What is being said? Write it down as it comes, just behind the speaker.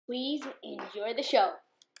Please enjoy the show.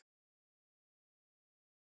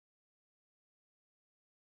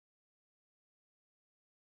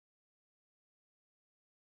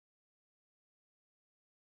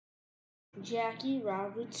 Jackie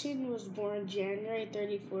Robinson was born January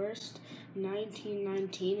 31st,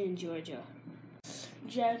 1919 in Georgia.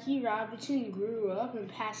 Jackie Robinson grew up in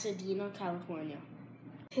Pasadena, California.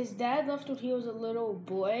 His dad left when he was a little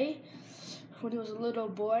boy.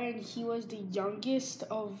 And he was the youngest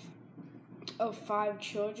of five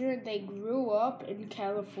children. They grew up in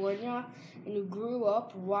California and grew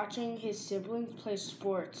up watching his siblings play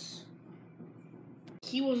sports.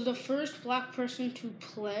 He was the first black person to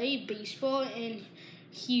play baseball, and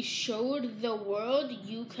he showed the world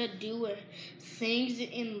you could do things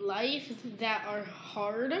in life that are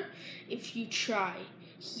hard if you try.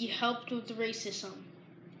 He helped with racism.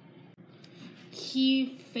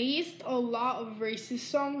 He faced a lot of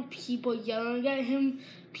racism, people yelling at him,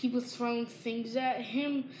 people throwing things at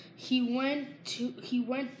him. He went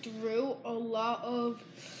through a lot of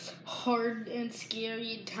hard and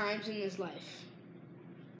scary times in his life.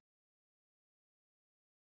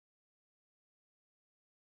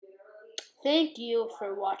 Thank you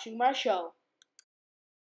for watching my show.